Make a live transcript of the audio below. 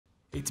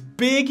It's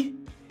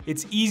big,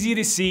 it's easy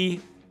to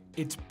see,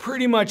 it's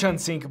pretty much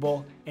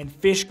unsinkable, and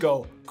fish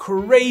go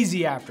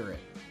crazy after it.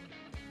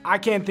 I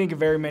can't think of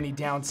very many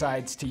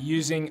downsides to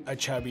using a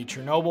Chubby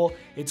Chernobyl.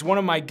 It's one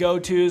of my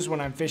go-tos when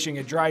I'm fishing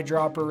a dry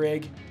dropper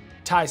rig.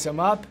 Tie some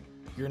up,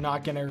 you're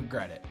not gonna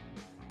regret it.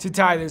 To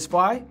tie this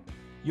fly,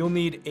 you'll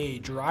need a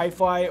dry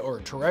fly or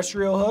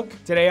terrestrial hook.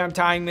 Today I'm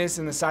tying this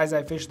in the size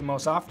I fish the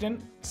most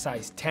often,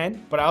 size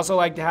 10, but I also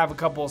like to have a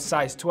couple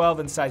size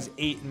 12 and size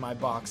 8 in my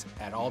box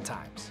at all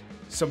times.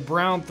 Some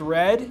brown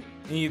thread,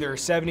 either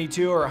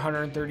 72 or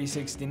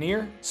 136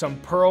 denier, some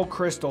pearl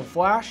crystal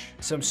flash,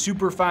 some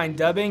super fine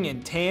dubbing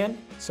in tan,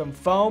 some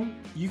foam.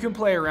 You can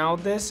play around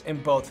with this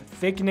in both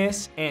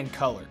thickness and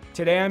color.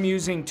 Today I'm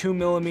using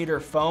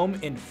 2mm foam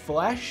in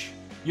flesh.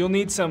 You'll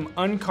need some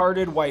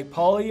uncarded white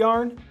poly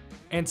yarn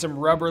and some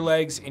rubber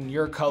legs in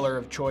your color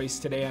of choice.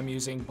 Today I'm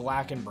using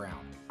black and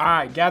brown. All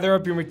right, gather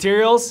up your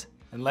materials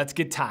and let's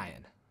get tying.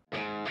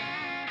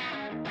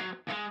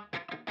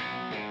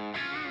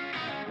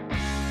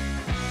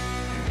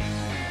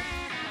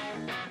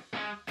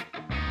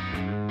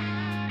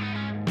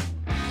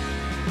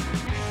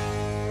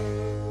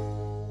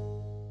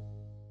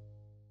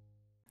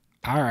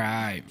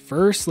 Alright,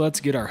 first let's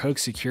get our hook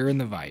secure in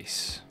the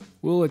vise.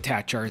 We'll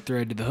attach our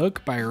thread to the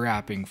hook by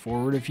wrapping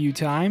forward a few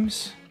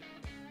times,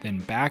 then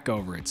back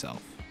over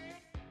itself.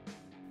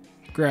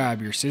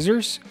 Grab your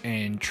scissors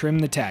and trim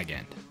the tag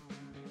end.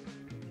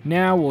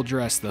 Now we'll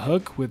dress the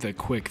hook with a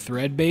quick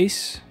thread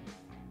base.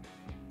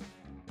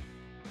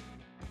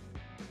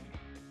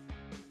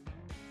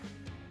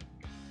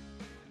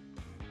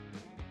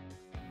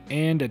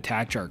 And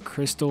attach our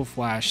crystal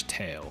flash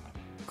tail.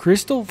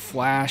 Crystal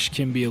flash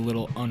can be a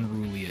little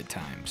unruly at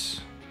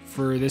times.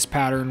 For this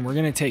pattern, we're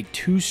going to take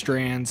 2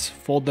 strands,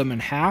 fold them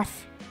in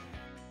half,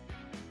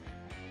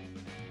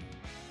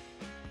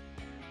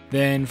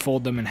 then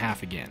fold them in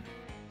half again.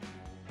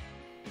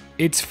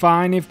 It's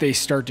fine if they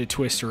start to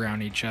twist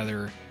around each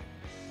other,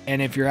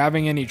 and if you're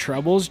having any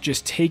troubles,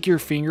 just take your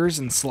fingers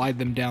and slide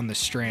them down the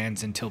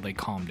strands until they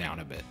calm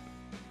down a bit.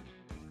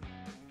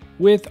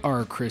 With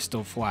our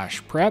crystal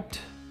flash prepped,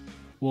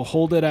 we'll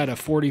hold it at a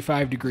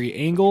 45-degree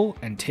angle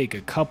and take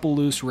a couple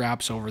loose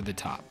wraps over the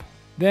top.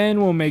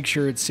 Then we'll make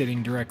sure it's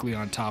sitting directly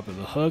on top of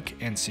the hook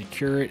and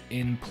secure it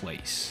in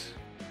place.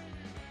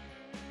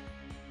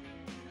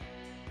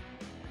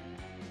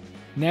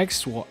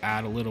 Next, we'll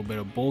add a little bit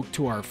of bulk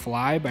to our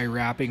fly by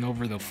wrapping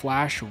over the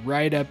flash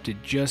right up to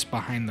just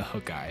behind the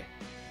hook eye.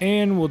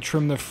 And we'll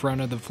trim the front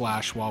of the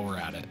flash while we're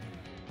at it.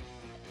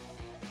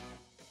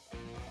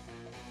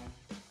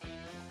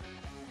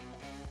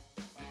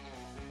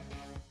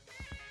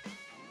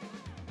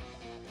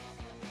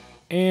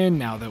 And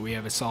now that we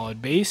have a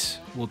solid base,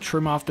 we'll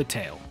trim off the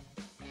tail.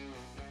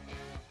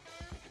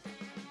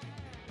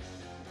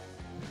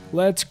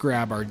 Let's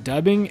grab our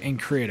dubbing and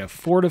create a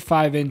 4 to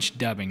 5 inch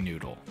dubbing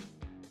noodle.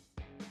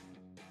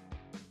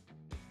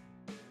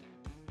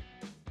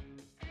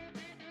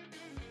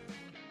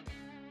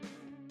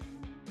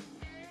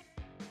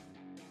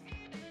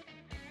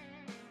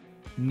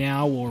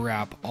 Now we'll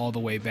wrap all the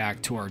way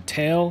back to our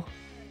tail.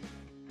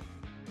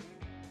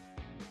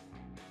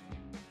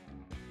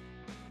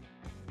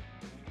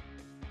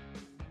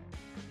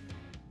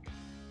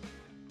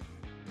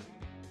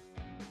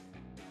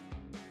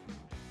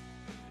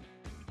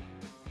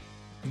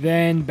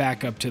 Then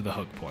back up to the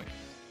hook point.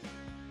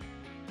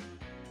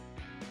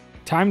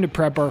 Time to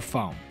prep our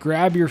foam.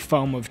 Grab your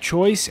foam of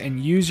choice and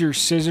use your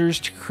scissors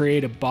to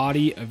create a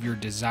body of your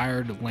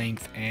desired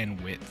length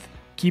and width.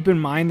 Keep in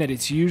mind that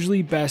it's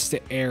usually best to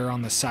err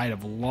on the side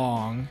of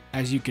long,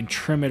 as you can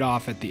trim it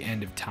off at the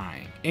end of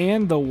tying.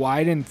 And the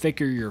wider and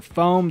thicker your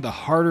foam, the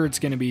harder it's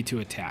going to be to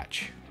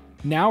attach.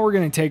 Now we're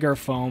going to take our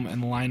foam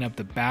and line up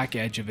the back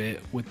edge of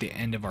it with the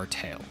end of our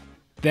tail.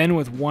 Then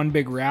with one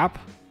big wrap,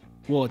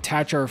 we'll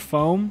attach our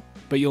foam,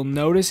 but you'll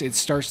notice it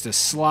starts to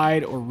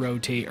slide or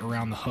rotate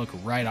around the hook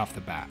right off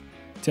the bat.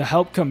 To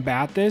help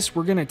combat this,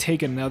 we're going to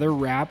take another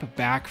wrap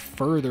back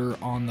further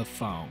on the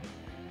foam,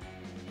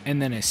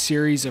 and then a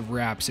series of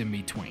wraps in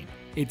between.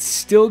 It's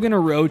still going to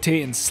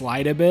rotate and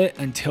slide a bit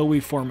until we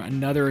form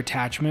another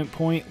attachment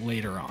point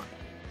later on.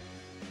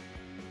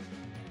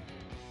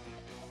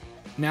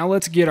 Now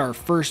let's get our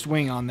first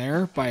wing on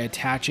there by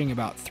attaching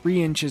about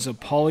 3 inches of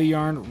poly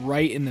yarn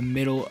right in the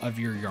middle of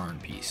your yarn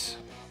piece.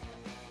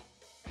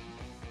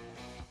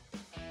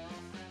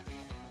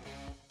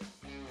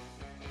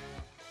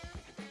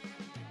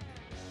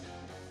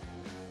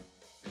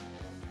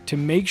 To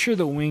make sure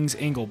the wings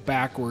angle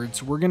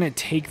backwards, we're going to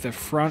take the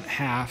front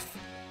half,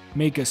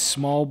 make a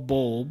small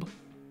bulb,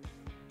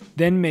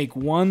 then make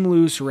one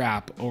loose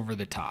wrap over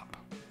the top.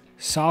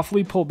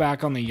 Softly pull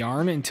back on the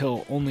yarn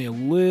until only a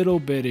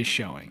little bit is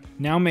showing.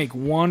 Now make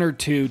 1 or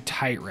 2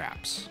 tight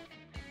wraps.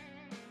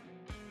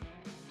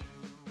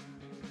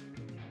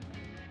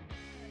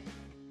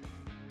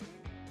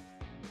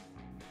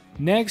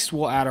 Next,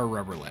 we'll add our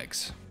rubber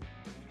legs.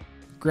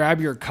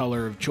 Grab your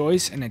color of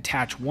choice and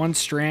attach one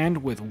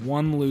strand with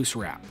one loose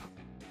wrap.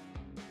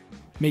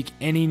 Make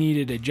any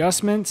needed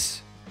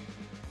adjustments,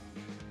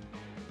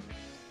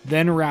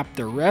 Then wrap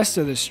the rest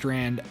of the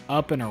strand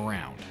up and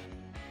around,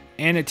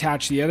 and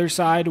attach the other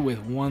side with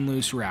one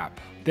loose wrap.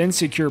 Then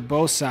secure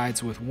both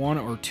sides with one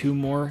or two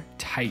more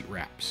tight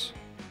wraps.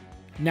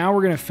 Now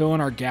we're going to fill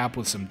in our gap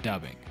with some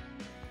dubbing.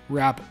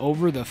 Wrap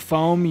over the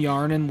foam,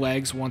 yarn, and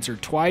legs once or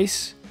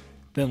twice,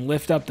 then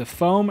lift up the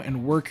foam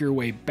and work your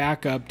way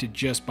back up to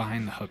just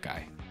behind the hook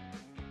eye.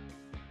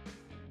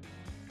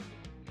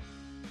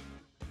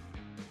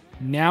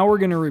 Now we're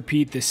going to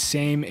repeat the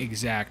same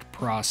exact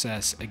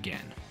process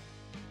again.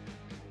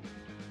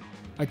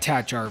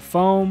 Attach our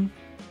foam,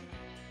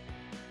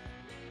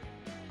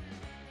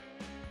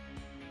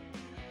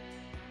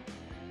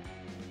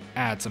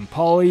 add some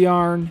poly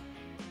yarn,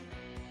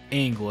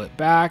 angle it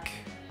back,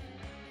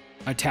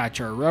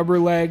 attach our rubber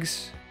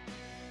legs,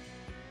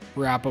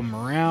 wrap them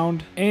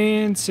around,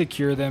 and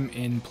secure them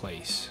in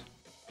place.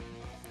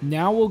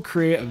 Now we'll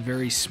create a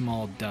very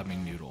small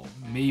dubbing noodle,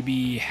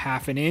 maybe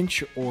 ½ an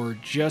inch or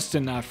just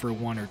enough for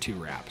one or two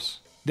wraps.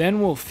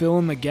 Then we'll fill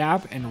in the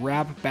gap and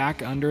wrap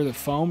back under the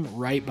foam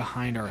right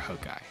behind our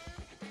hook eye.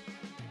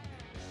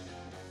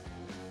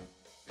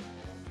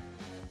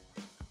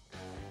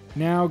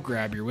 Now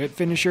grab your whip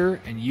finisher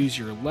and use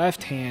your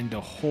left hand to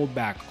hold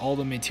back all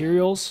the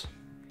materials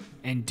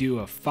and do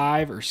a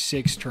 5 or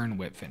 6 turn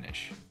whip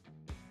finish.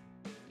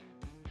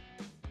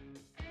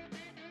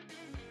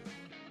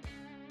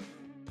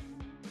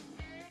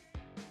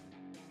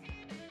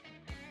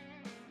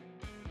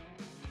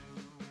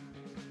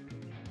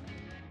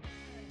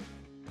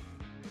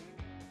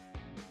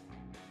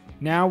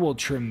 Now we'll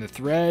trim the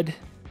thread,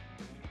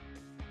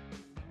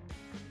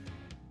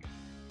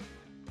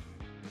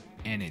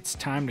 and it's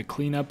time to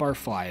clean up our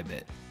fly a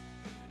bit.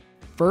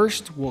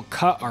 First, we'll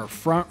cut our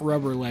front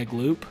rubber leg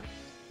loop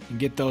and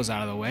get those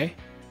out of the way.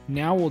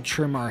 Now we'll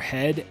trim our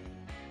head,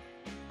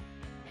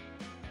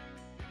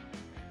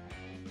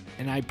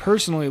 and I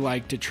personally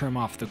like to trim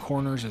off the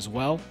corners as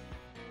well.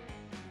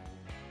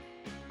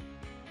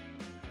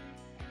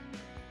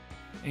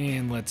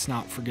 And let's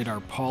not forget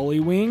our poly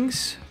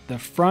wings. The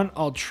front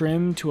I'll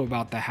trim to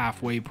about the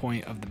halfway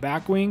point of the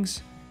back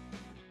wings.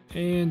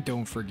 And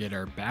don't forget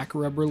our back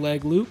rubber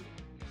leg loop.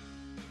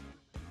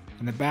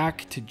 And the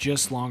back to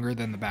just longer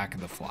than the back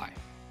of the fly.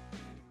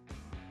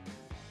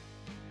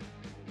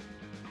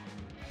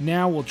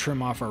 Now we'll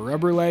trim off our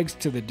rubber legs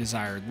to the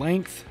desired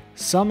length.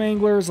 Some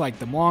anglers like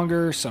them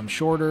longer, some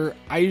shorter.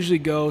 I usually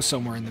go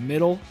somewhere in the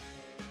middle.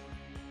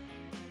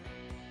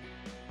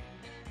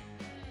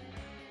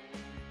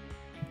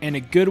 And a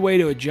good way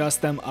to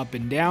adjust them up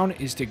and down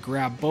is to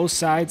grab both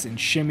sides and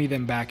shimmy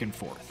them back and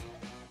forth.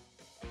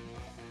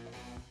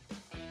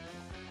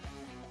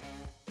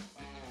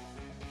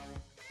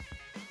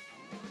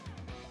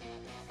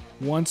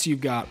 Once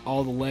you've got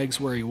all the legs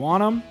where you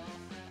want them,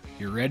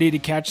 you're ready to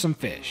catch some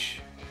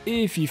fish.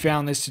 If you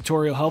found this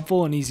tutorial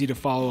helpful and easy to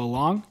follow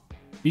along,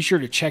 be sure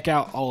to check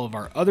out all of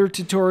our other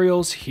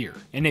tutorials here.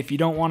 And if you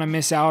don't want to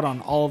miss out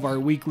on all of our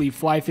weekly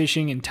fly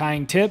fishing and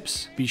tying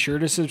tips, be sure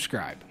to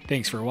subscribe.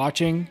 Thanks for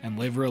watching and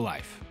live real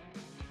life.